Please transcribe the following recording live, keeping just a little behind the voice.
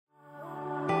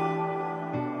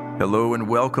Hello and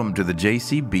welcome to the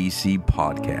JCBC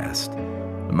podcast.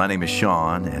 My name is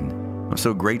Sean, and I'm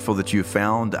so grateful that you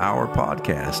found our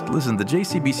podcast. Listen, the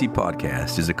JCBC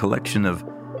podcast is a collection of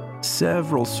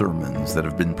several sermons that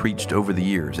have been preached over the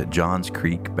years at Johns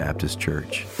Creek Baptist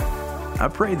Church. I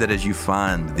pray that as you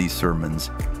find these sermons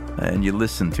and you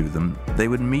listen to them, they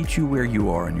would meet you where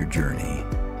you are in your journey.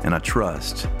 And I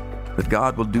trust that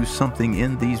God will do something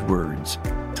in these words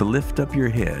to lift up your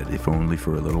head, if only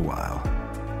for a little while.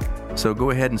 So go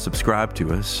ahead and subscribe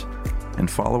to us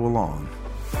and follow along.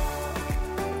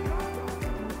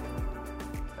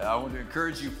 I want to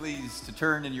encourage you, please, to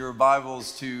turn in your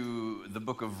Bibles to the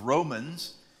book of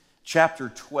Romans, chapter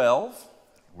 12.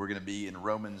 We're going to be in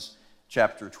Romans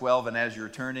chapter 12, and as you're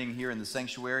turning here in the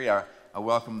sanctuary, I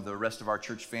welcome the rest of our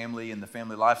church family and the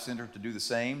Family Life Center to do the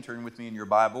same. Turn with me in your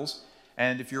Bibles.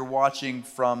 And if you're watching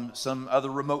from some other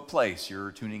remote place,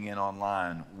 you're tuning in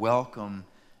online, welcome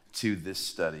to this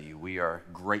study. We are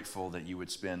grateful that you would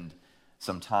spend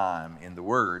some time in the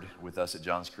Word with us at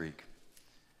Johns Creek.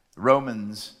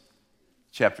 Romans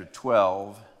chapter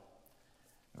 12,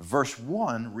 verse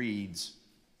 1 reads,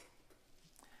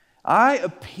 I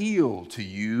appeal to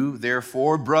you,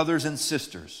 therefore, brothers and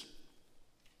sisters,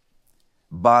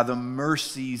 by the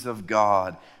mercies of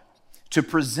God, to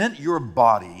present your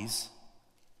bodies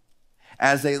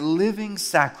as a living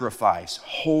sacrifice,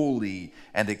 holy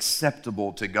and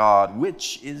acceptable to God,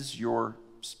 which is your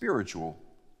spiritual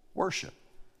worship.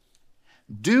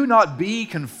 Do not be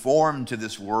conformed to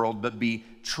this world, but be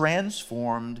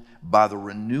transformed by the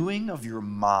renewing of your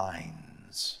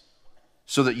minds,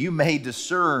 so that you may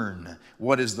discern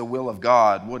what is the will of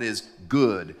God, what is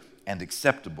good and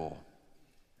acceptable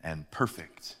and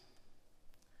perfect.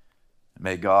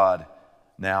 May God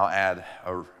now add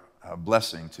a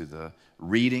blessing to the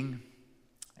reading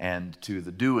and to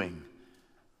the doing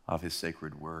of His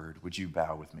sacred word. Would you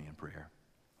bow with me in prayer?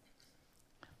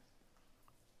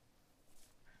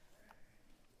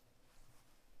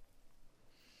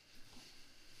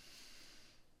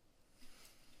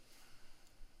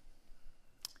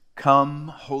 Come,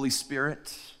 Holy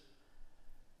Spirit,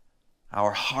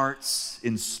 our hearts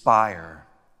inspire.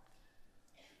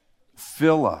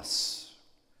 Fill us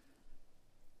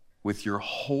with your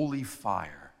holy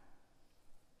fire.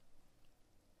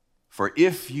 For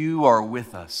if you are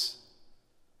with us,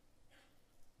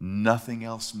 nothing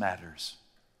else matters.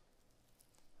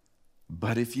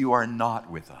 But if you are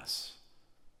not with us,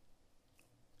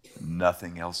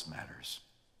 nothing else matters.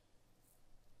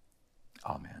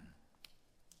 Amen.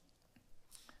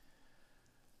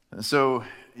 So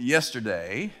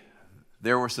yesterday,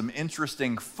 there were some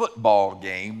interesting football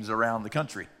games around the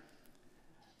country.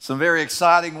 Some very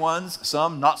exciting ones,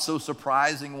 some not so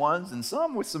surprising ones, and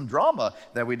some with some drama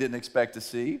that we didn't expect to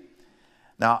see.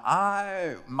 Now,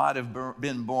 I might have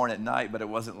been born at night, but it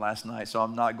wasn't last night, so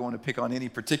I'm not going to pick on any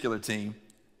particular team,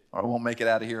 or I won't make it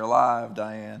out of here alive,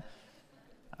 Diane.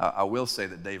 I will say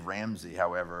that Dave Ramsey,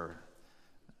 however,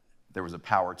 there was a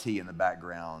power T in the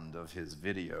background of his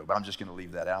video, but I'm just going to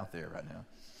leave that out there right now.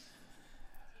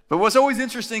 But what's always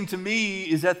interesting to me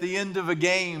is at the end of a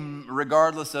game,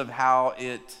 regardless of how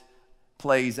it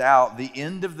plays out, the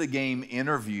end of the game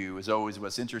interview is always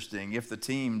what's interesting. If the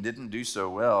team didn't do so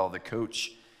well, the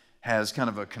coach has kind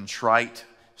of a contrite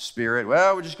spirit.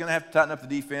 Well, we're just going to have to tighten up the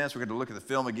defense. We're going to look at the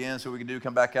film again so we can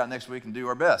come back out next week and do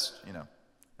our best.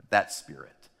 That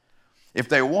spirit. If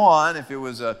they won, if it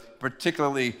was a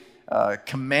particularly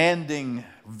commanding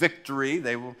victory,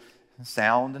 they will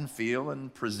sound and feel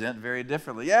and present very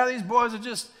differently. Yeah, these boys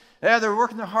are they're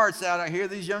working their hearts out here.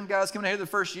 These young guys coming out here the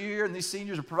first year, and these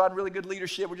seniors are providing really good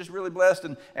leadership. We're just really blessed,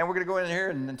 and we're going to go in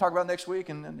here and talk about next week,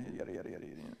 and yada, yada, yada, yada.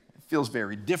 It feels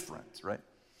very different, right?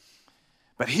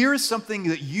 But here is something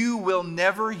that you will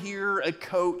never hear a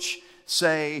coach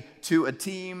say to a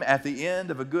team at the end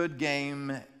of a good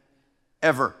game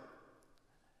ever.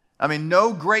 I mean,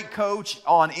 no great coach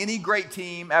on any great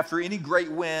team after any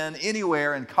great win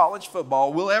anywhere in college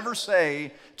football will ever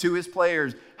say to his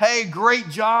players, hey, great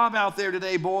job out there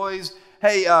today, boys.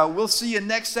 Hey, we'll see you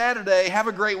next Saturday. Have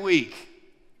a great week.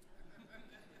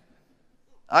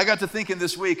 I got to thinking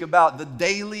this week about the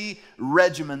daily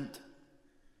regiment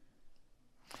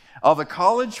of a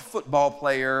college football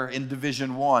player in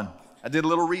Division I. I did a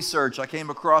little research. I came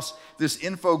across this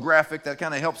infographic that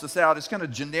kind of helps us out. It's kind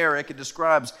of generic. It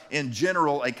describes, in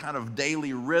general, a kind of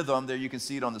daily rhythm. There you can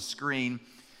see it on the screen.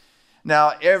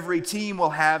 Now, every team will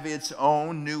have its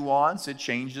own nuance. It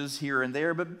changes here and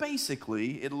there, but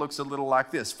basically, it looks a little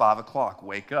like this. 5 o'clock,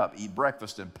 wake up, eat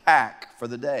breakfast, and pack for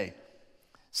the day.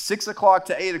 6 o'clock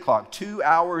to 8 o'clock, 2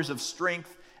 hours of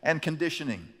strength and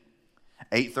conditioning.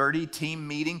 8:30, team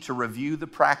meeting to review the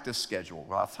practice schedule.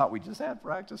 Well, I thought we just had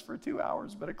practice for 2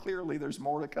 hours, but clearly there's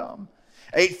more to come.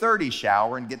 8:30,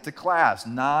 shower and get to class.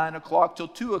 9 o'clock till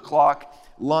 2 o'clock,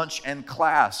 lunch and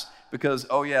class. Because,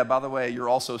 oh yeah, by the way, you're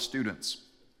also students.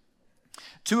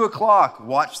 2 o'clock,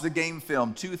 watch the game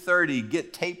film. 2:30,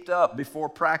 get taped up before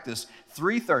practice.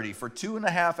 3:30, for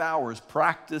 2.5 hours,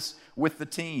 practice with the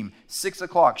team. 6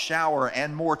 o'clock, shower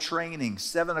and more training.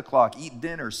 7 o'clock, eat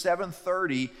dinner.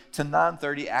 7:30 to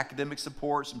 9:30, academic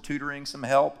support, some tutoring, some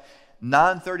help.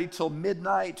 9:30 till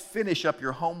midnight, finish up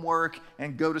your homework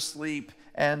and go to sleep.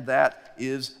 And that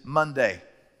is Monday.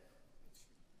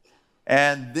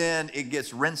 And then it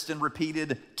gets rinsed and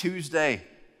repeated Tuesday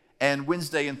and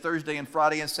Wednesday and Thursday and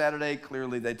Friday and Saturday.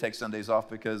 Clearly they take Sundays off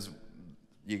because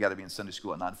you got to be in Sunday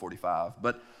school at 9:45.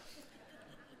 But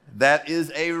that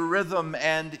is a rhythm.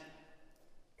 And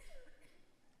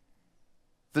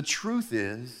the truth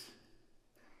is,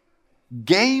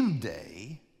 game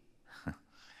day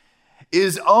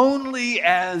is only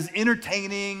as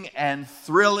entertaining and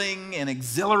thrilling and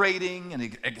exhilarating and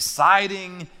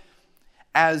exciting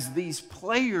as these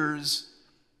players'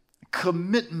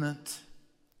 commitment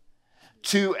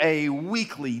to a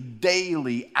weekly,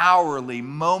 daily, hourly,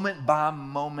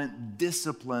 moment-by-moment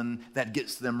discipline that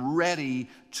gets them ready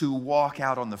to walk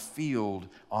out on the field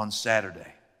on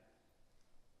Saturday.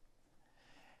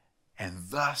 And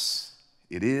thus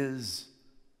it is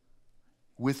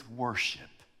with worship.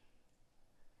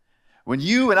 When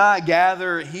you and I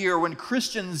gather here, when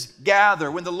Christians gather,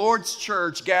 when the Lord's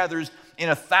church gathers in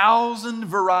 1,000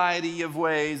 variety of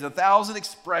ways, 1,000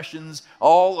 expressions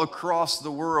all across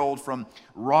the world, from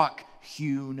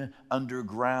rock-hewn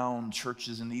underground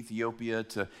churches in Ethiopia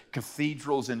to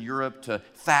cathedrals in Europe to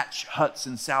thatch huts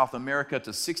in South America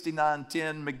to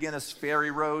 6910 McGinnis Ferry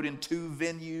Road in 2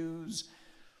 venues.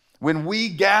 When we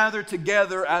gather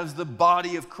together as the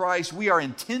body of Christ, we are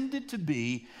intended to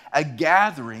be a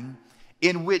gathering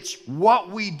in which what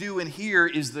we do in here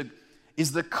is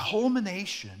the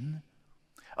culmination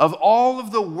of all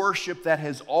of the worship that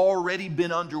has already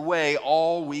been underway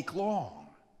all week long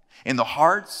in the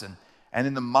hearts and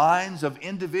in the minds of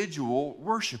individual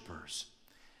worshipers.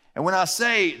 And when I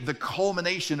say the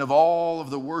culmination of all of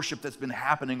the worship that's been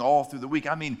happening all through the week,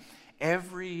 I mean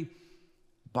every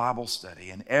Bible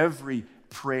study and every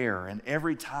prayer and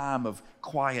every time of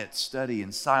quiet study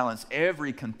and silence,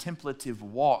 every contemplative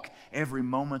walk, every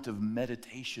moment of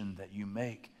meditation that you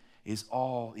make is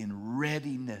all in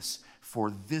readiness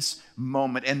for this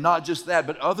moment. And not just that,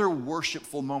 but other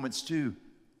worshipful moments too.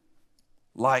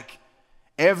 Like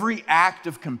every act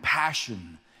of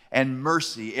compassion and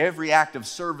mercy, every act of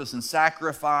service and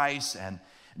sacrifice and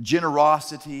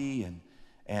generosity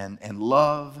and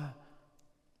love.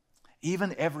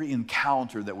 Even every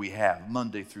encounter that we have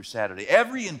Monday through Saturday,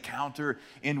 every encounter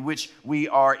in which we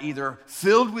are either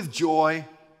filled with joy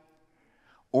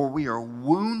or we are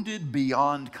wounded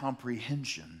beyond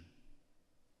comprehension.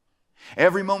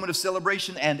 Every moment of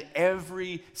celebration and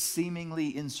every seemingly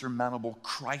insurmountable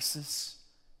crisis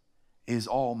is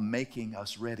all making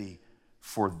us ready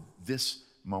for this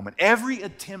moment. Every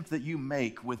attempt that you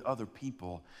make with other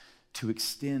people to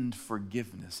extend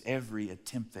forgiveness, every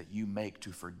attempt that you make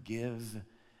to forgive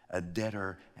a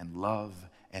debtor and love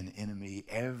an enemy,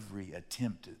 every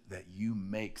attempt that you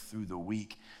make through the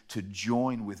week to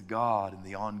join with God in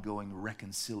the ongoing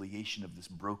reconciliation of this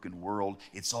broken world,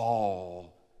 it's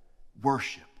all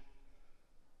worship.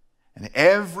 And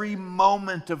every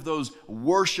moment of those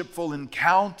worshipful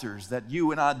encounters that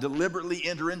you and I deliberately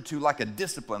enter into like a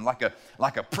discipline, like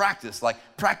a practice, like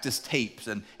practice tapes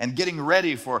and getting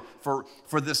ready for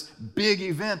this big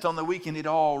event on the weekend, it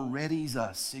all readies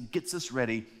us. It gets us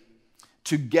ready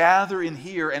to gather in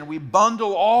here, and we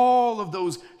bundle all of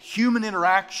those human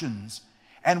interactions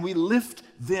and we lift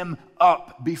them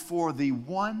up before the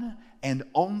one and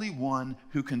only one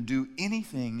who can do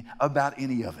anything about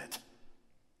any of it.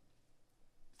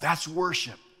 That's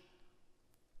worship.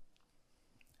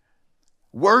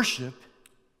 Worship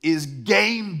is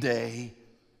game day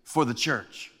for the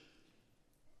church.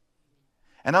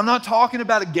 And I'm not talking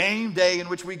about a game day in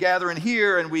which we gather in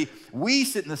here and we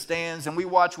sit in the stands and we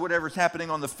watch whatever's happening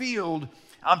on the field.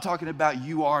 I'm talking about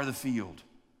you are the field.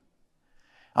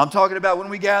 I'm talking about when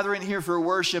we gather in here for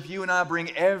worship, you and I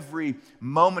bring every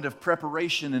moment of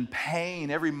preparation and pain,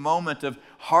 every moment of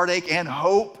heartache and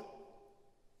hope.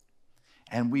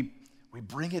 And we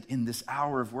bring it in this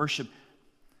hour of worship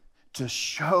to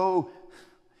show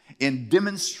in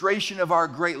demonstration of our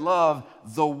great love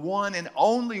the one and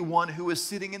only one who is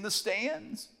sitting in the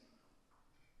stands.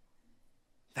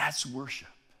 That's worship.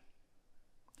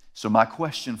 So my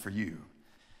question for you,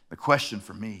 the question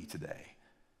for me today,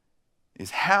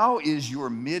 is how is your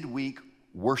midweek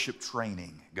worship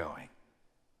training going?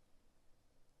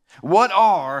 What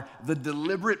are the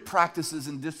deliberate practices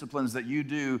and disciplines that you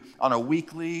do on a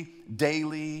weekly,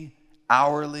 daily,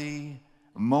 hourly,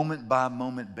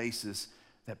 moment-by-moment basis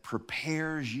that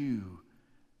prepares you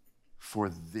for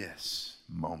this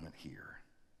moment here?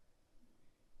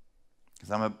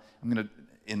 Because I'm going to,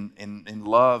 in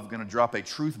love, going to drop a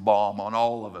truth bomb on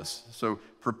all of us. So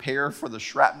prepare for the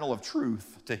shrapnel of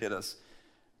truth to hit us.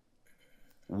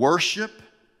 Worship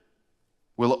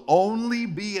will only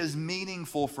be as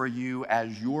meaningful for you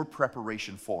as your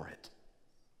preparation for it.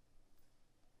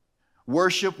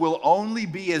 Worship will only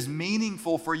be as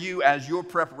meaningful for you as your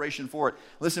preparation for it.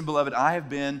 Listen, beloved, I have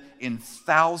been in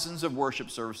thousands of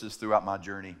worship services throughout my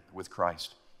journey with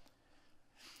Christ.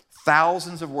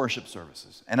 Thousands of worship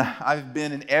services. And I've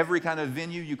been in every kind of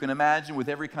venue you can imagine with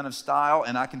every kind of style.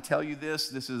 And I can tell you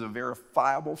this is a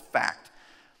verifiable fact.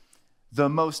 The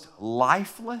most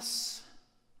lifeless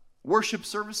worship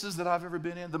services that I've ever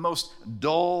been in, the most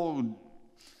dull,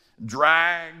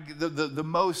 drag, the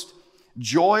most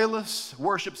joyless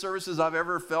worship services I've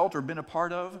ever felt or been a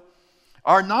part of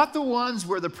are not the ones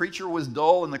where the preacher was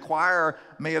dull and the choir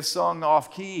may have sung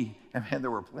off key. And man,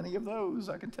 there were plenty of those,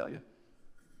 I can tell you.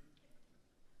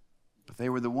 But they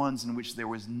were the ones in which there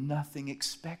was nothing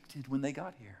expected when they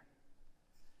got here.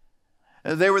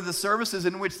 They were the services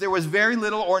in which there was very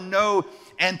little or no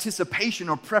anticipation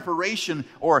or preparation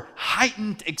or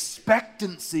heightened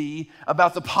expectancy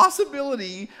about the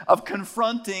possibility of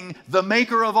confronting the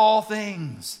maker of all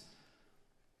things.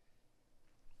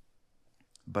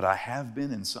 But I have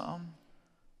been in some.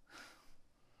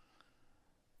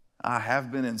 I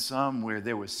have been in some where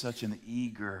there was such an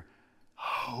eager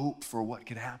hope for what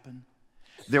could happen.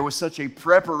 There was such a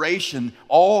preparation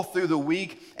all through the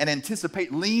week and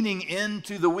leaning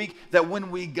into the week that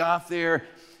when we got there,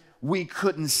 we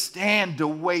couldn't stand to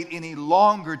wait any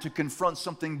longer to confront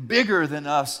something bigger than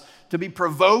us, to be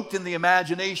provoked in the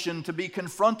imagination, to be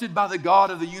confronted by the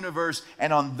God of the universe.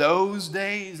 And on those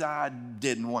days, I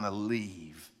didn't want to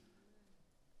leave.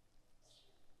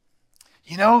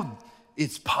 You know,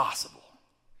 it's possible.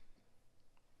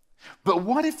 But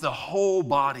what if the whole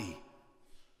body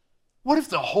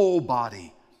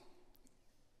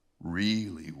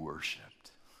really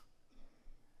worshiped?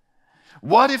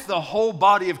 What if the whole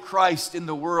body of Christ in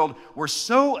the world were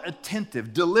so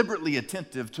attentive, deliberately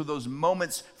attentive to those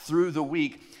moments through the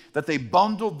week that they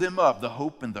bundled them up, the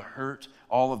hope and the hurt,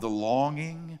 all of the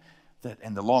longing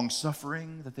and the long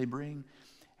suffering that they bring,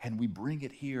 and we bring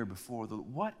it here before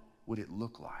what would it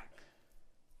look like?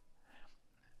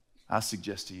 I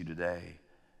suggest to you today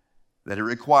that it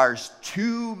requires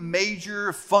two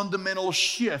major fundamental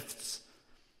shifts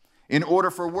in order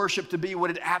for worship to be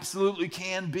what it absolutely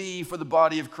can be for the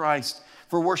body of Christ,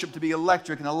 for worship to be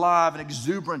electric and alive and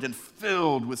exuberant and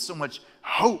filled with so much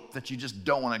hope that you just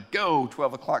don't want to go.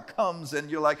 12 o'clock comes and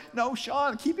you're like, no,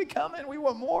 Sean, keep it coming. We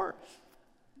want more.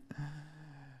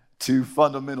 Two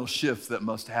fundamental shifts that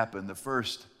must happen. The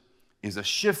first is a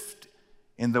shift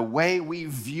in the way we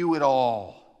view it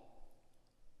all.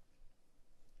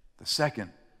 The second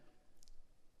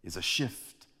is a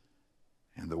shift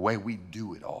in the way we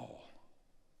do it all.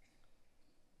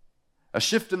 A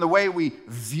shift in the way we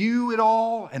view it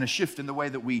all and a shift in the way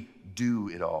that we do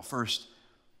it all. First,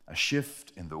 a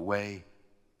shift in the way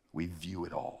we view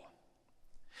it all.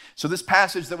 So this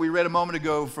passage that we read a moment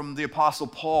ago from the Apostle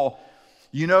Paul,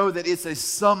 you know that it's a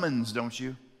summons, don't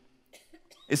you?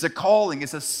 It's a calling,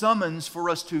 it's a summons for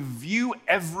us to view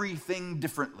everything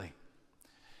differently.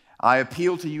 I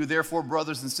appeal to you, therefore,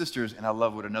 brothers and sisters, and I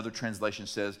love what another translation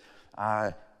says,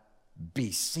 I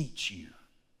beseech you.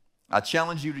 I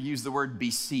challenge you to use the word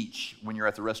beseech when you're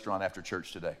at the restaurant after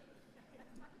church today.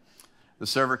 The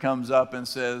server comes up and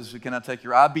says, can I take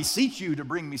I beseech you to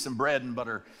bring me some bread and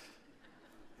butter.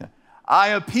 I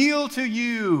appeal to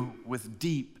you with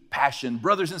deep passion,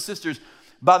 brothers and sisters,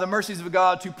 by the mercies of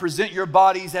God, to present your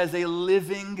bodies as a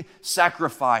living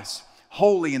sacrifice,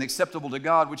 holy and acceptable to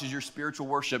God, which is your spiritual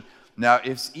worship. Now,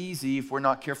 it's easy, if we're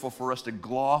not careful, for us to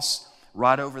gloss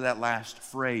right over that last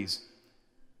phrase.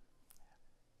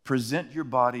 Present your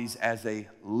bodies as a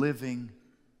living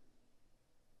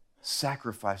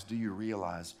sacrifice. Do you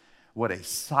realize what a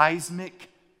seismic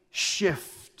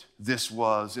shift this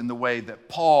was in the way that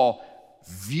Paul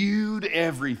viewed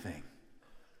everything?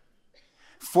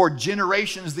 For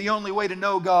generations, the only way to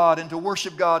know God and to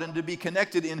worship God and to be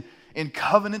connected in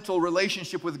covenantal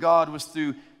relationship with God was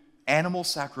through animal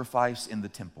sacrifice in the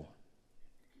temple.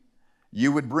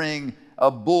 You would bring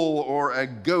a bull or a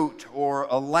goat or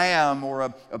a lamb or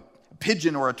a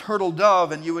pigeon or a turtle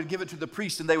dove, and you would give it to the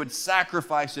priest and they would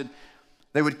sacrifice it.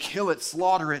 They would kill it,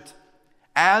 slaughter it,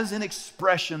 as an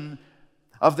expression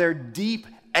of their deep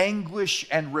anguish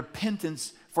and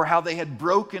repentance for how they had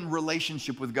broken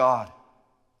relationship with God.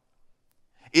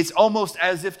 It's almost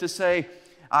as if to say,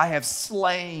 I have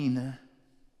slain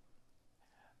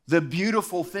the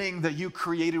beautiful thing that you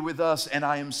created with us, and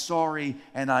I am sorry,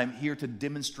 and I'm here to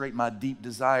demonstrate my deep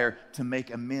desire to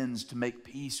make amends, to make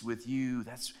peace with you.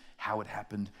 That's how it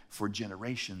happened for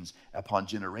generations upon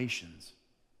generations.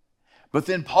 But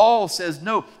then Paul says,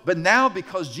 no, but now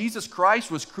because Jesus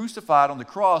Christ was crucified on the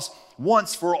cross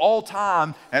once for all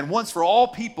time, and once for all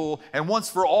people, and once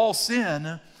for all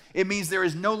sin, it means there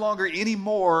is no longer any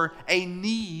more a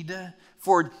need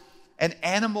for an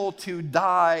animal to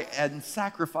die and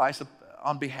sacrifice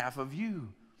on behalf of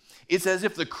you. It's as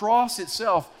if the cross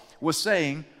itself was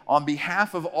saying, on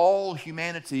behalf of all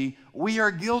humanity, we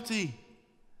are guilty.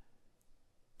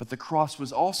 But the cross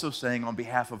was also saying, on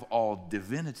behalf of all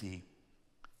divinity,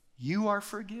 you are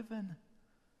forgiven.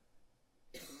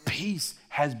 Peace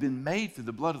has been made through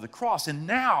the blood of the cross. And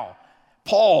now,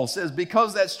 Paul says,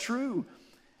 because that's true,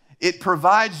 it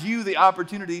provides you the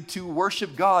opportunity to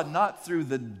worship God not through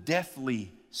the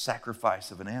deathly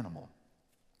sacrifice of an animal,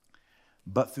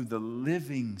 but through the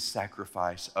living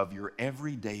sacrifice of your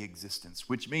everyday existence,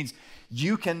 which means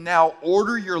you can now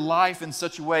order your life in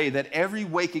such a way that every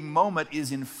waking moment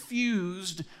is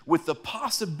infused with the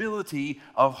possibility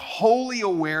of holy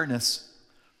awareness.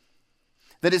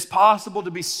 That it's possible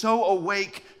to be so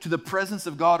awake to the presence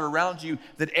of God around you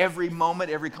that every moment,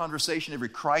 every conversation, every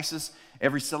crisis,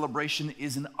 every celebration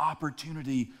is an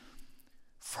opportunity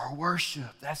for worship.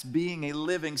 That's being a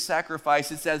living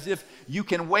sacrifice. It's as if you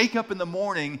can wake up in the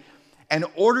morning and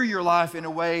order your life in a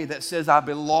way that says, I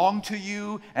belong to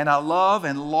you, and I love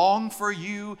and long for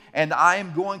you, and I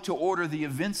am going to order the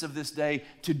events of this day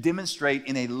to demonstrate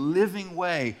in a living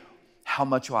way how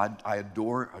much I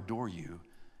adore you.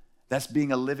 That's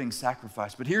being a living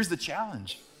sacrifice. But here's the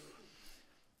challenge.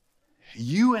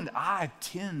 You and I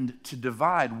tend to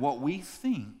divide what we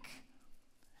think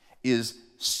is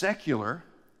secular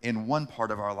in one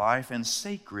part of our life and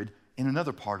sacred in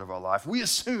another part of our life. We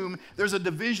assume there's a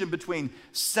division between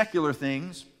secular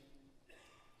things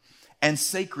and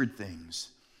sacred things,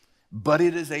 but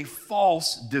it is a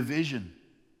false division.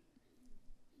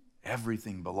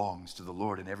 Everything belongs to the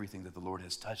Lord, and everything that the Lord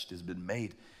has touched has been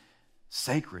made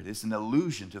sacred. It's an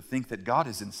illusion to think that God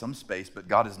is in some space, but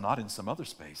God is not in some other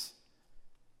space.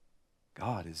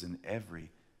 God is in every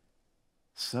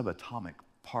subatomic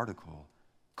particle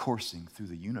coursing through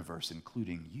the universe,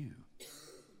 including you.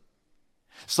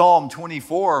 Psalm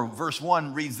 24, verse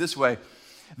 1 reads this way: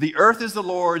 the earth is the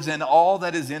Lord's and all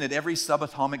that is in it, every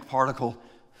subatomic particle.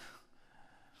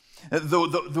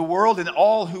 The world and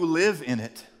all who live in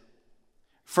it.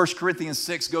 1 Corinthians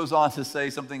 6 goes on to say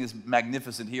something is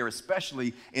magnificent here,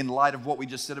 especially in light of what we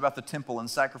just said about the temple and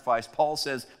sacrifice. Paul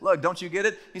says, look, don't you get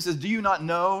it? He says, do you not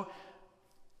know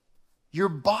your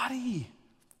body,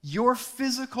 your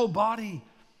physical body,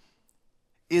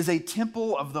 is a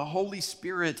temple of the Holy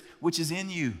Spirit which is in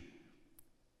you,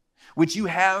 which you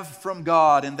have from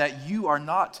God, and that you are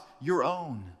not your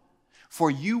own. For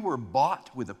you were bought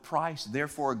with a price,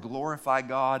 therefore glorify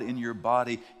God in your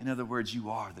body. In other words, you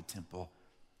are the temple.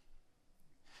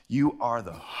 You are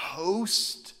the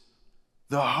host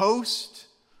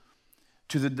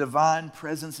to the divine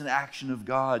presence and action of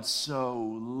God.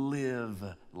 So live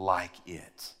like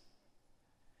it.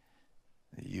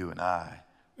 You and I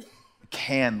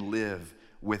can live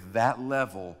with that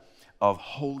level of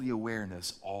holy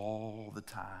awareness all the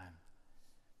time.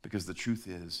 Because the truth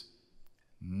is,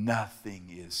 nothing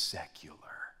is secular.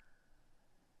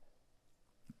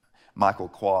 Michael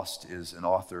Quast is an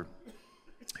author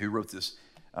who wrote this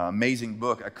amazing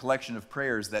book, a collection of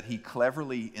prayers that he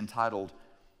cleverly entitled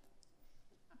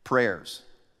Prayers.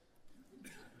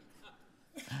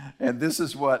 And this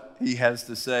is what he has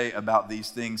to say about these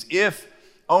things. If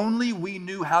only we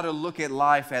knew how to look at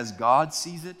life as God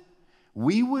sees it,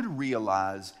 we would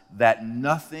realize that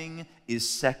nothing is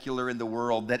secular in the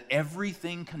world, that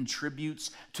everything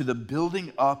contributes to the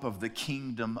building up of the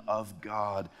kingdom of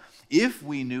God. If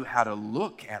we knew how to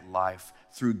look at life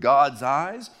through God's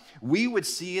eyes, we would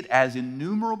see it as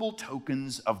innumerable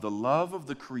tokens of the love of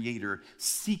the Creator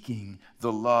seeking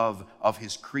the love of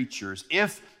His creatures.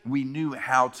 If we knew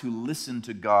how to listen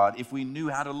to God, if we knew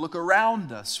how to look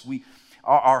around us,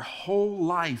 our whole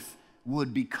life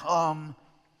would become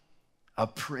a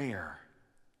prayer.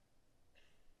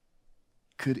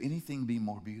 Could anything be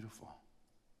more beautiful?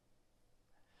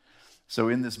 So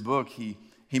in this book, he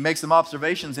makes some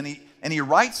observations and he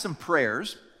writes some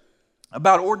prayers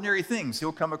about ordinary things.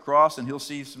 He'll come across and he'll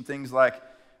see some things like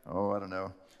I don't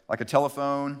know, like a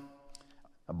telephone,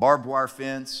 a barbed wire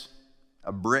fence,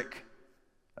 a brick,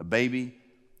 a baby.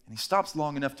 And he stops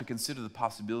long enough to consider the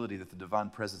possibility that the divine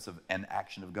presence of an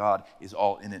action of God is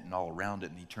all in it and all around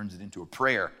it, and he turns it into a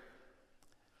prayer.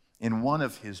 In one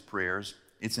of his prayers,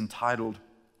 it's entitled,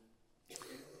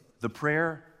 "The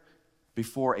Prayer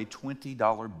Before a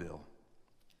 $20 Bill."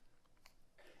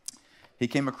 He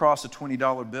came across a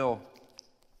 $20 bill,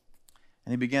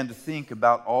 and he began to think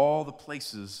about all the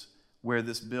places where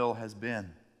this bill has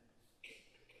been.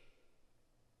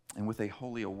 And with a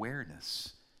holy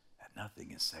awareness that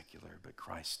nothing is secular, but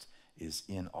Christ is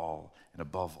in all and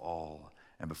above all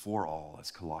and before all,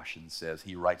 as Colossians says,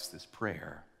 he writes this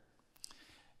prayer.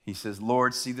 He says,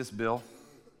 "Lord, see this bill?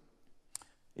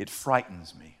 It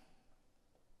frightens me.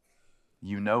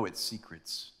 You know its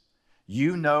secrets.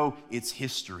 You know its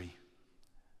history,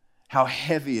 how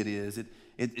heavy it is.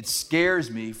 It scares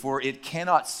me, for it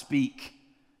cannot speak.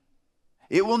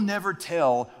 It will never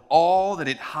tell all that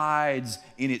it hides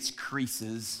in its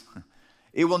creases.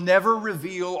 It will never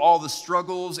reveal all the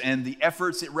struggles and the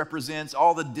efforts it represents,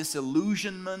 all the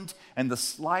disillusionment and the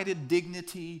slighted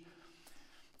dignity.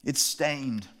 It's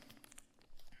stained.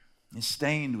 It's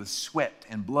stained with sweat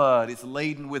and blood. It's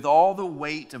laden with all the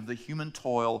weight of the human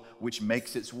toil which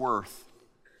makes its worth.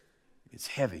 It's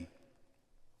heavy.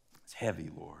 It's heavy,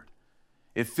 Lord.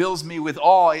 It fills me with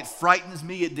awe. It frightens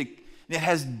me. It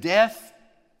has death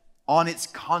on its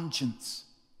conscience.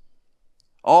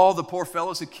 All the poor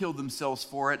fellows who killed themselves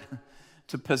for it,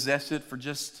 to possess it for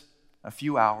just a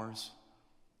few hours,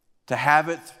 to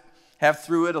have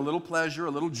through it a little pleasure,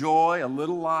 a little joy, a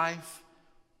little life.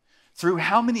 Through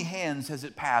how many hands has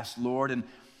it passed, Lord, and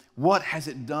what has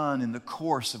it done in the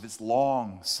course of its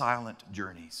long, silent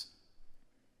journeys?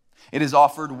 It has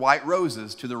offered white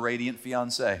roses to the radiant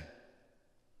fiancé.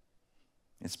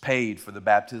 It's paid for the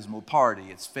baptismal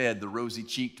party. It's fed the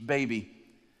rosy-cheeked baby.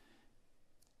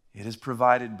 It has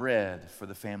provided bread for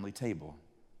the family table.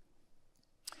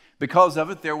 Because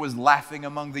of it, there was laughing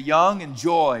among the young and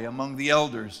joy among the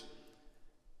elders.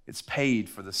 It's paid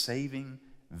for the saving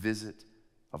visit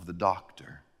of the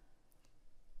doctor.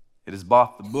 It has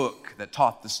bought the book that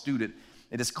taught the student.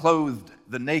 It has clothed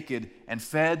the naked and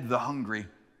fed the hungry.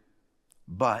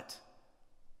 But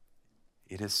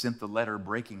it has sent the letter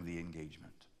breaking the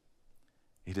engagement.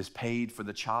 It has paid for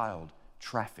the child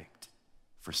trafficked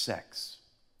for sex.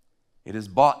 It has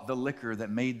bought the liquor that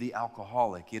made the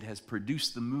alcoholic. It has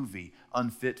produced the movie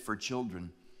unfit for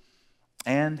children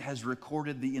and has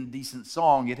recorded the indecent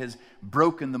song. It has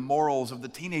broken the morals of the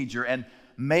teenager and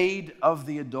made of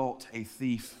the adult a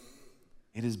thief.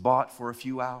 It has bought for a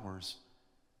few hours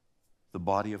the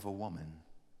body of a woman.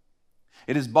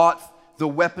 It has bought the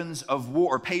weapons of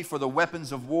war, or paid for the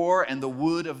weapons of war and the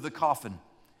wood of the coffin.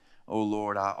 Oh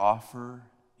Lord, I offer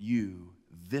you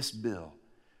this bill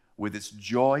with its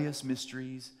joyous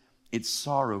mysteries, its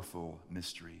sorrowful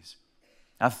mysteries.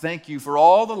 I thank you for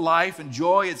all the life and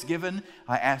joy it's given.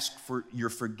 I ask for your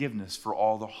forgiveness for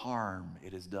all the harm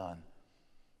it has done.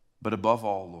 But above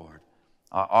all, Lord,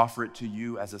 I offer it to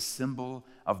you as a symbol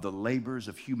of the labors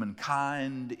of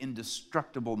humankind,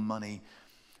 indestructible money,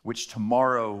 which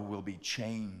tomorrow will be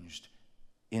changed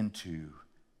into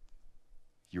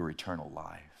your eternal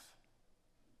life.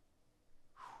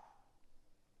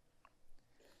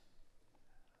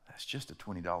 That's just a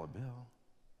 $20 bill.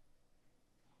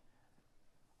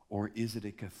 Or is it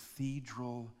a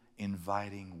cathedral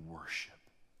inviting worship?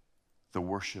 The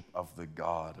worship of the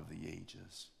God of the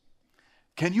ages.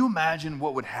 Can you imagine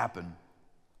what would happen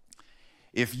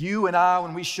if you and I,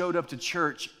 when we showed up to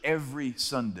church every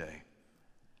Sunday,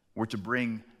 were to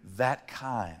bring that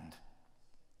kind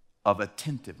of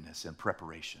attentiveness and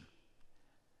preparation?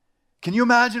 Can you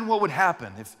imagine what would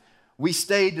happen if we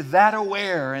stayed that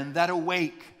aware and that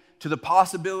awake to the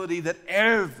possibility that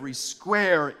every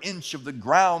square inch of the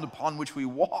ground upon which we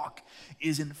walk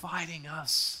is inviting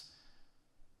us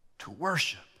to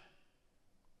worship?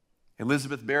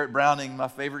 Elizabeth Barrett Browning, my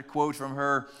favorite quote from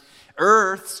her,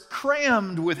 "Earth's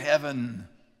crammed with heaven,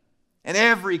 and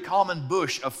every common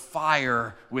bush of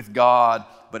fire with God,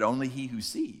 but only he who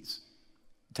sees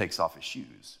takes off his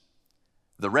shoes.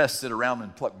 The rest sit around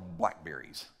and pluck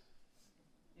blackberries."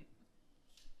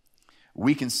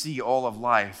 We can see all of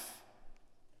life,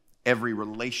 every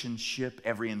relationship,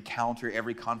 every encounter,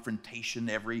 every confrontation,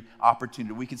 every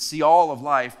opportunity. We can see all of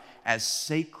life as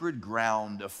sacred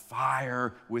ground of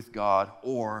fire with God,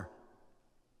 or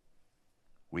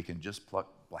we can just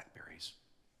pluck blackberries.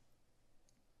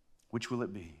 Which will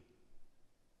it be?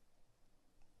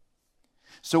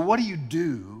 So what do you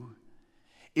do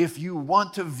if you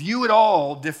want to view it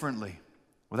all differently?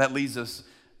 Well, that leads us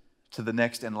to the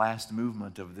next and last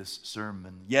movement of this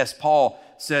sermon. Yes, Paul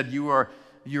said you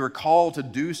are called to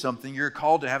do something. You're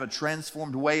called to have a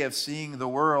transformed way of seeing the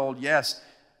world. Yes,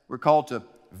 we're called to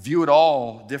view it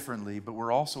all differently, but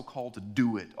we're also called to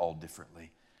do it all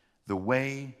differently. The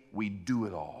way we do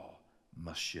it all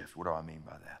must shift. What do I mean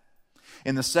by that?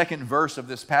 In the second verse of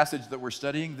this passage that we're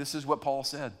studying, this is what Paul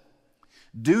said.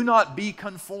 Do not be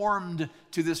conformed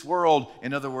to this world.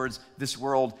 In other words, this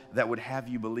world that would have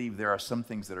you believe there are some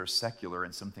things that are secular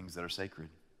and some things that are sacred.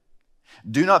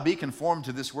 Do not be conformed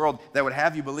to this world that would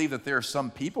have you believe that there are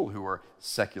some people who are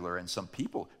secular and some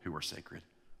people who are sacred.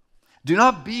 Do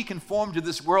not be conformed to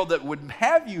this world that would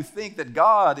have you think that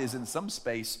God is in some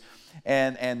space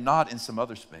and not in some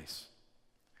other space.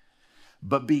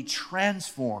 But be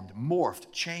transformed,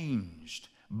 morphed, changed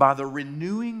by the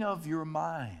renewing of your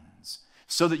minds,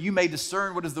 so that you may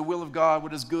discern what is the will of God,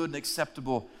 what is good and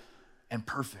acceptable and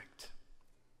perfect.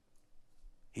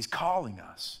 He's calling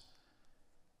us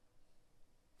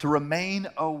to remain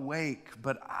awake,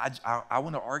 but I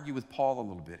want to argue with Paul a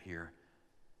little bit here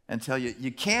and tell you,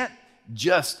 you can't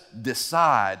just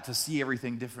decide to see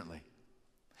everything differently.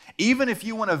 Even if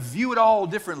you want to view it all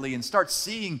differently and start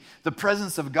seeing the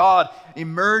presence of God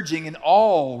emerging in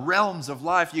all realms of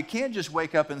life, you can't just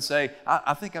wake up and say,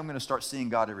 I think I'm going to start seeing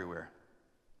God everywhere.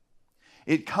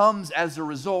 It comes as a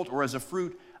result or as a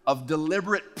fruit of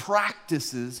deliberate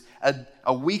practices,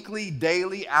 a weekly,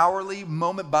 daily, hourly,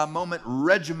 moment-by-moment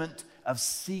regiment of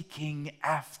seeking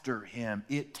after Him.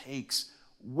 It takes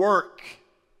work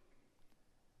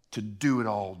to do it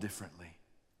all differently.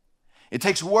 It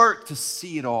takes work to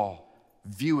see it all,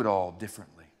 view it all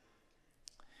differently.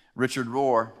 Richard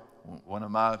Rohr, one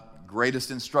of my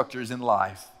greatest instructors in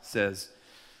life, says,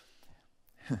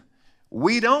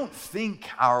 we don't think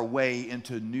our way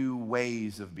into new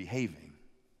ways of behaving.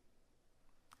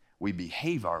 We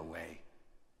behave our way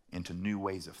into new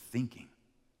ways of thinking.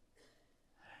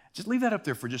 Just leave that up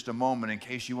there for just a moment in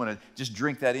case you want to just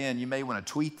drink that in. You may want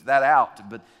to tweet that out,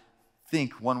 but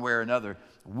think one way or another.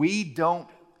 We don't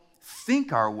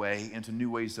think our way into new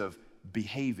ways of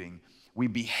behaving. We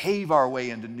behave our way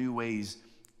into new ways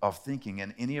of thinking.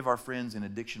 And any of our friends in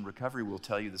addiction recovery will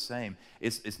tell you the same.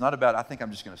 It's not about, I think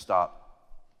I'm just going to stop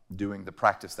doing the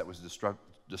practice that was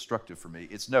destructive for me.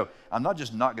 It's no, I'm not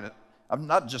just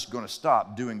going to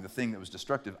stop doing the thing that was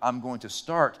destructive. I'm going to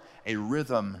start a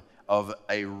rhythm of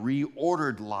a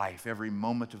reordered life every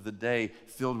moment of the day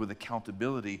filled with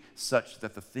accountability such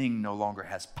that the thing no longer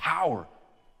has power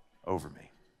over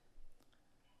me.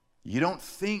 You don't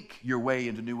think your way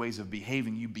into new ways of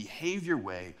behaving. You behave your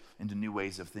way into new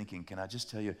ways of thinking. Can I just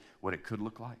tell you what it could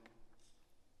look like?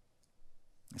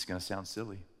 It's going to sound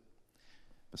silly,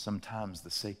 but sometimes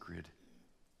the sacred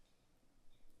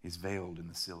is veiled in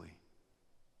the silly.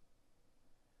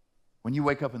 When you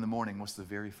wake up in the morning, what's the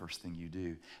very first thing you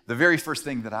do? The very first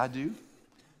thing that I do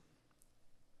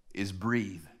is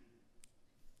breathe.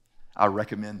 I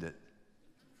recommend it.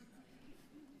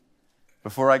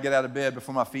 Before I get out of bed,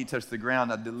 before my feet touch the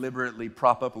ground, I deliberately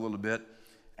prop up a little bit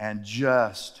and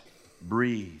just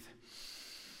breathe.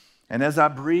 And as I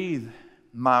breathe,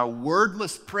 my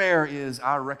wordless prayer is,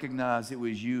 I recognize it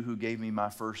was you who gave me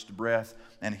my first breath,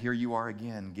 and here you are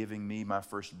again, giving me my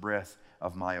first breath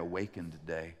of my awakened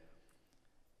day.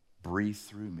 Breathe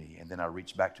through me. And then I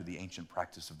reach back to the ancient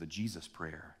practice of the Jesus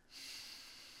prayer.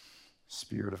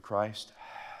 Spirit of Christ,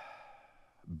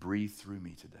 breathe through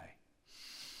me today.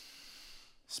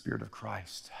 Spirit of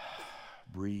Christ,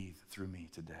 breathe through me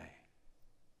today.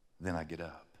 Then I get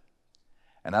up.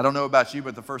 And I don't know about you,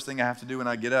 but the first thing I have to do when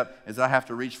I get up is I have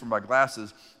to reach for my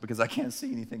glasses because I can't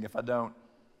see anything if I don't.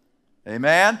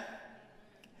 Amen?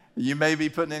 You may be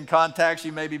putting in contacts,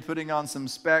 you may be putting on some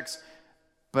specs,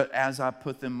 but as I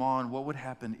put them on, what would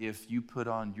happen if you put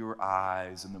on your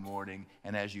eyes in the morning,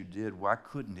 and as you did, why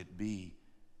couldn't it be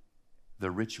the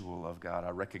ritual of God? I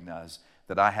recognize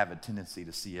that I have a tendency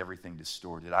to see everything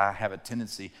distorted. I have a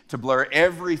tendency to blur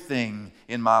everything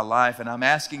in my life, and I'm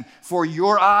asking for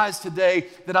your eyes today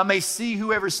that I may see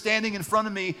whoever's standing in front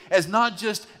of me as not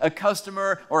just a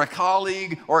customer or a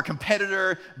colleague or a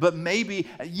competitor, but maybe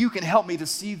you can help me to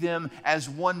see them as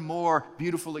one more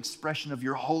beautiful expression of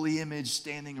your holy image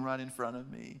standing right in front of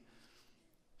me.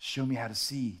 Show me how to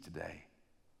see today.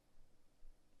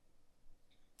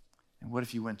 And what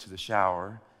if you went to the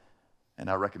shower, and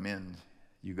I recommend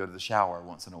you go to the shower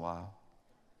once in a while.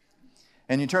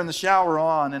 And you turn the shower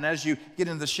on, and as you get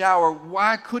in the shower,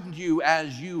 why couldn't you,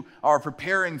 as you are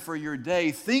preparing for your day,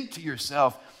 think to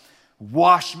yourself,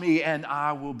 wash me and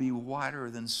I will be whiter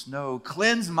than snow.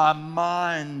 Cleanse my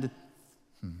mind.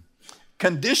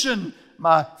 Condition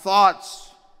my thoughts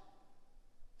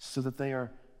so that they are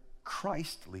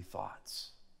Christly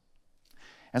thoughts.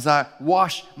 As I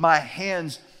wash my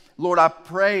hands, Lord, I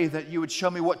pray that you would show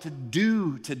me what to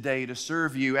do today to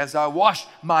serve you. As I wash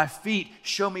my feet,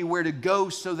 show me where to go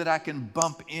so that I can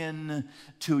bump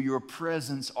into your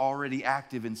presence already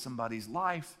active in somebody's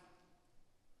life.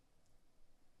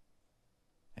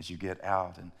 As you get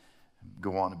out and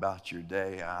go on about your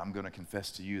day, I'm going to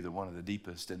confess to you that one of the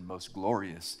deepest and most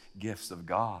glorious gifts of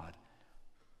God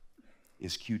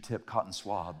is Q-tip cotton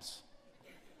swabs.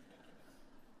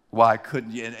 Why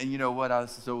couldn't you? And you know what? I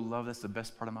so love that's the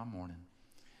best part of my morning.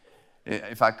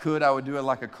 If I could, I would do it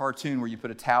like a cartoon where you put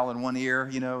a towel in one ear,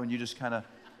 and you just kind of.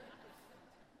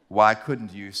 Why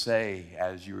couldn't you say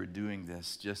as you were doing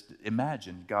this, just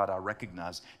imagine, God, I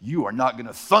recognize you are not going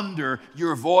to thunder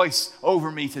your voice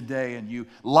over me today, and you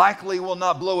likely will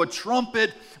not blow a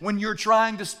trumpet when you're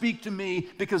trying to speak to me,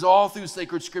 because all through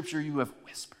sacred scripture you have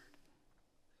whispered.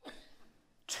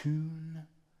 Tune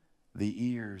the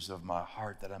ears of my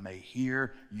heart that I may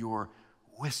hear your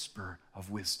whisper of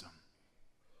wisdom.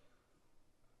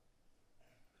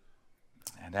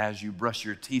 And as you brush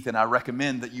your teeth, and I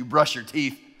recommend that you brush your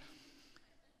teeth,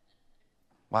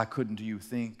 why couldn't you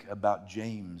think about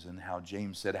James and how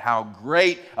James said, how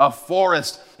great a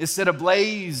forest is set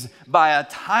ablaze by a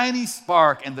tiny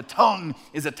spark, and the tongue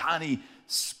is a tiny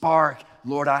spark.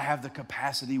 Lord, I have the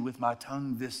capacity with my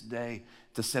tongue this day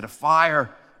to set a fire.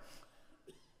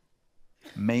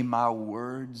 May my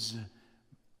words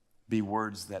be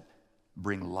words that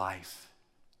bring life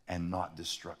and not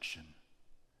destruction.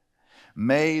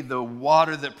 May the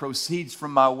water that proceeds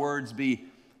from my words be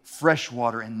fresh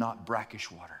water and not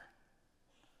brackish water.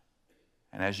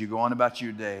 And as you go on about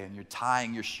your day and you're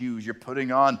tying your shoes, you're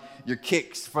putting on your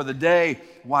kicks for the day,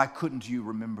 why couldn't you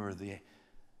remember the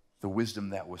wisdom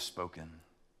that was spoken?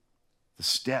 The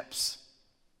steps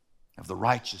of the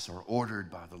righteous are ordered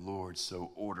by the Lord,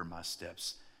 so order my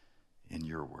steps in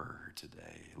your word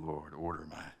today. Lord, order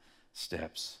my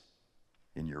steps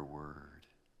in your word.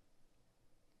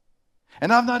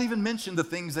 And I've not even mentioned the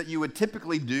things that you would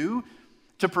typically do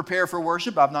to prepare for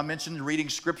worship. I've not mentioned reading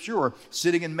scripture or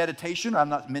sitting in meditation. I've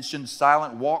not mentioned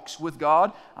silent walks with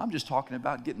God. I'm just talking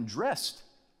about getting dressed.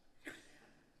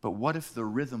 But what if the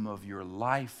rhythm of your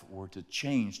life were to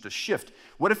change, to shift?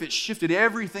 What if it shifted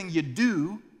everything you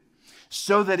do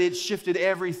so that it shifted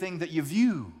everything that you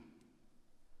view?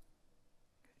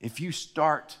 If you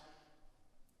start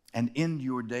and end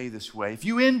your day this way, if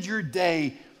you end your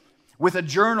day with a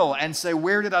journal and say,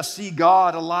 where did I see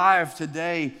God alive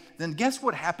today? Then guess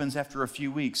what happens after a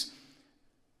few weeks?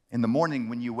 In the morning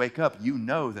when you wake up, you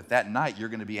know that night you're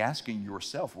going to be asking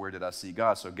yourself, where did I see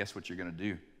God? So guess what you're going to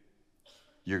do?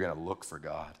 You're going to look for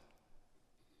God.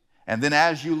 And then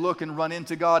as you look and run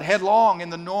into God headlong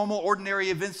in the normal, ordinary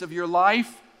events of your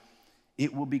life,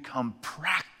 it will become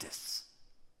practice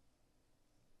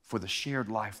for the shared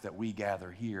life that we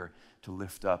gather here to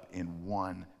lift up in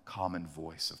one common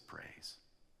voice of praise.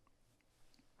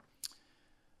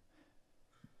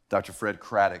 Dr. Fred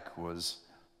Craddock was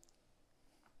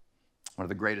one of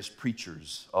the greatest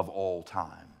preachers of all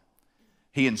time.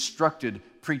 He instructed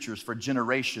preachers for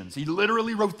generations. He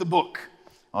literally wrote the book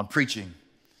on preaching.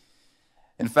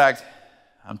 In fact,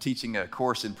 I'm teaching a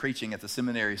course in preaching at the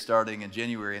seminary starting in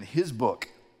January, and his book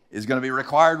is going to be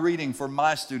required reading for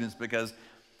my students because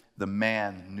the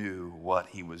man knew what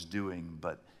he was doing,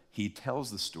 but he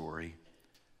tells the story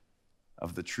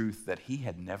of the truth that he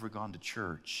had never gone to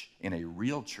church, in a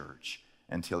real church,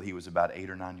 until he was about 8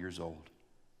 or 9 years old.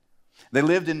 They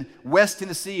lived in West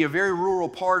Tennessee, a very rural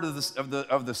part of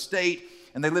the state,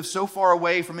 and they lived so far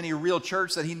away from any real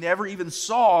church that he never even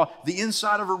saw the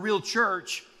inside of a real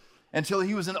church until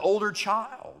he was an older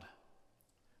child.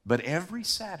 But every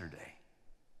Saturday,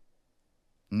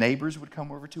 neighbors would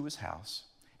come over to his house.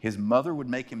 His mother would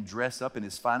make him dress up in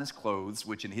his finest clothes,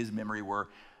 which in his memory were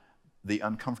the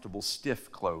uncomfortable,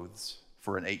 stiff clothes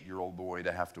for an 8-year-old boy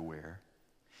to have to wear.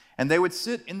 And they would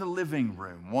sit in the living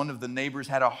room. One of the neighbors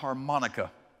had a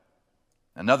harmonica.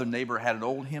 Another neighbor had an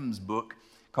old hymns book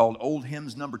called Old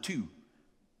Hymns No. 2.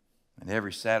 And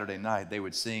every Saturday night they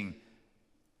would sing,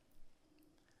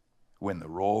 "When the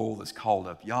roll is called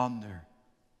up yonder,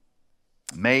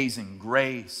 Amazing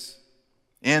Grace,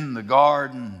 In the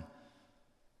Garden."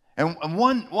 And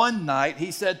one night,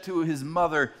 he said to his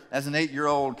mother, as an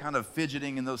 8-year-old, kind of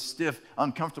fidgeting in those stiff,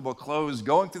 uncomfortable clothes,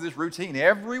 going through this routine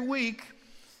every week,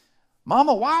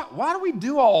 "Mama, why do we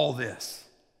do all this?"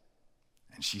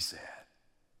 And she said,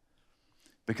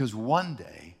 "Because one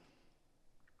day,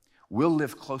 we'll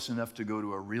live close enough to go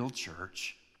to a real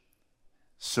church,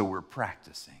 so we're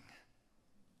practicing."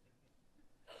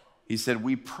 He said,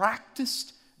 "We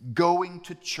practiced going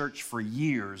to church for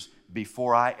years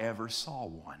before I ever saw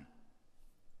one.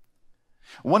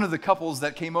 One of the couples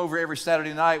that came over every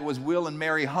Saturday night was Will and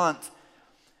Mary Hunt,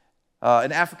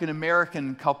 an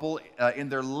African-American couple in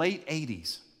their late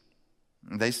 80s.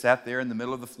 They sat there in the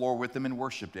middle of the floor with them and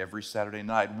worshiped every Saturday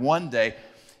night. One day,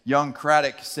 young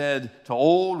Craddock said to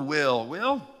old Will,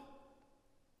 "Will,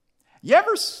 you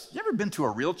ever been to a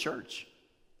real church?"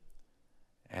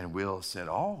 And Will said,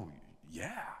 "Oh,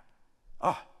 yeah.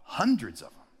 Oh, hundreds of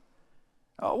them.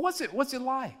 Oh, what's it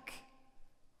like?"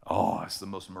 "Oh, it's the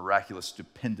most miraculous,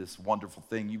 stupendous, wonderful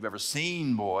thing you've ever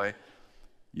seen, boy.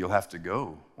 You'll have to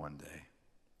go one day.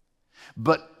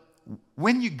 But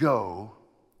when you go,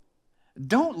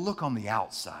 don't look on the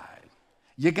outside.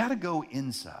 You got to go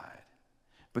inside.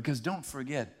 Because don't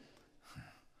forget,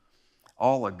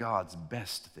 all of God's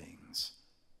best things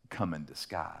come in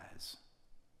disguise."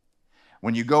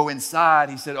 When you go inside,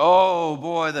 he said, "Oh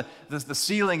boy, the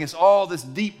ceiling is all this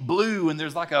deep blue, and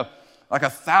there's like a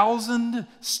 1,000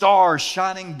 stars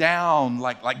shining down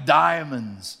like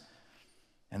diamonds.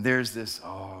 And there's this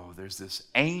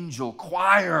angel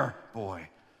choir, boy.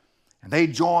 And they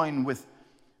join with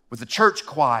the church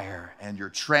choir, and you're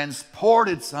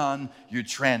transported, son, you're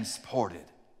transported."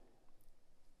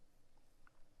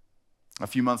 A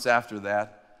few months after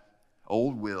that,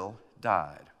 old Will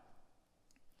died.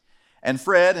 And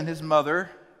Fred and his mother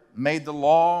made the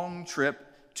long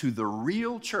trip to the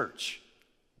real church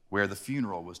where the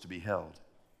funeral was to be held.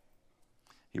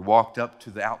 He walked up to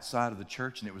the outside of the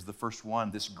church, and it was the first one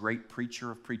this great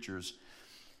preacher of preachers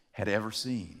had ever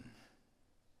seen.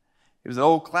 It was an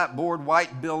old clapboard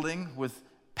white building with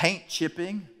paint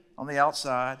chipping on the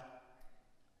outside.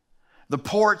 The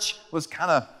porch was kind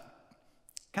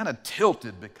of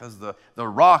tilted because the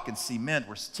rock and cement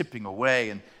were tipping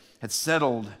away and had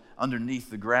settled underneath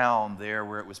the ground there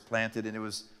where it was planted.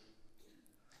 And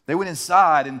they went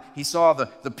inside, and he saw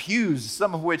the pews,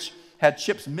 some of which had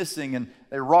chips missing, and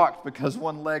they rocked because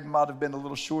one leg might have been a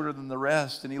little shorter than the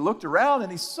rest. And he looked around,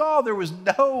 and he saw there was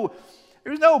no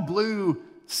blue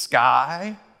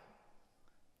sky.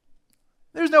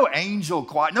 There's no angel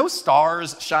choir, no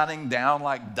stars shining down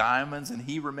like diamonds. And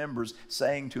he remembers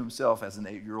saying to himself as an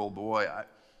 8-year-old boy,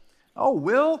 "Oh,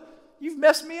 Will, you've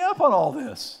messed me up on all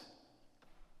this."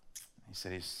 He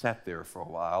said he sat there for a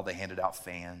while. They handed out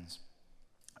fans,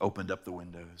 opened up the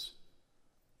windows.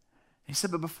 He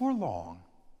said, but before long,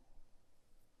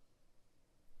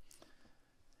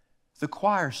 the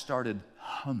choir started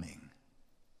humming.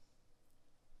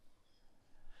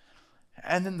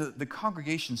 And then the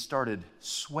congregation started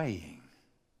swaying.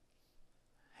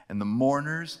 And the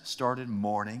mourners started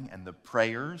mourning, and the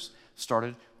prayers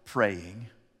started praying.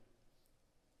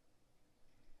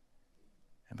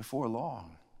 And before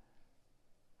long,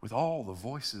 with all the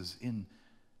voices in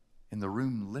the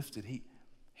room lifted,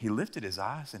 he lifted his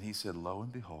eyes and he said, lo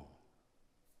and behold,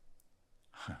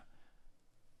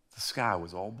 the sky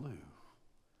was all blue.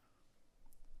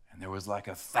 And there was like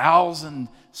 1,000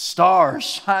 stars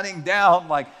shining down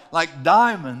like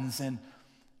diamonds,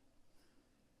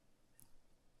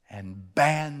 and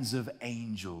bands of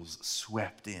angels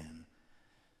swept in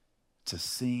to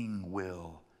sing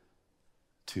Will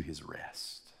to his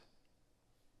rest.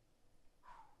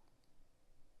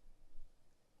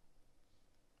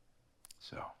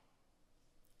 So,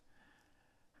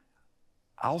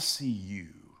 I'll see you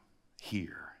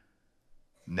here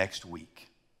next week.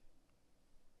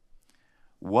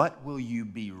 What will you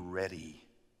be ready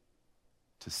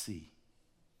to see?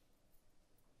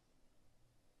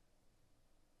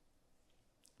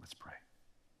 Let's pray.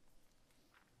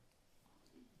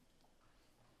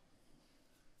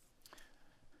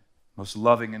 Most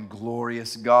loving and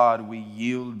glorious God, we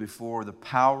yield before the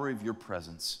power of your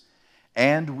presence,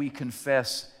 and we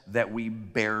confess that we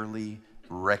barely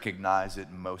recognize it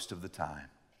most of the time.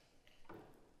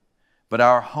 But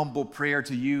our humble prayer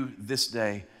to you this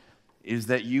day is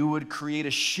that you would create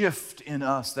a shift in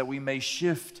us, that we may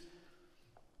shift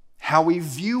how we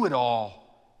view it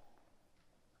all,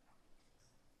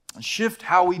 and shift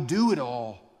how we do it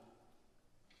all,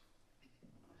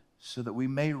 so that we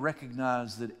may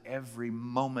recognize that every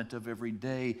moment of every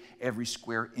day, every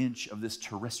square inch of this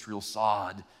terrestrial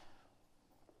sod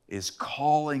is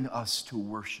calling us to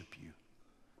worship you.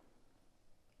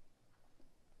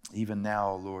 Even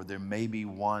now, Lord, there may be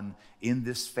one in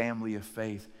this family of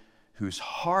faith whose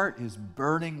heart is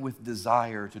burning with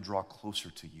desire to draw closer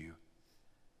to you.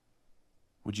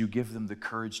 Would you give them the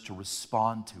courage to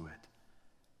respond to it,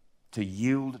 to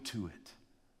yield to it,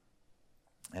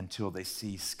 until they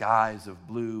see skies of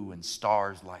blue and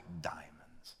stars like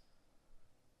diamonds?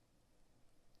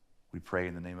 We pray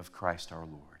in the name of Christ our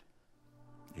Lord.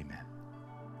 Amen.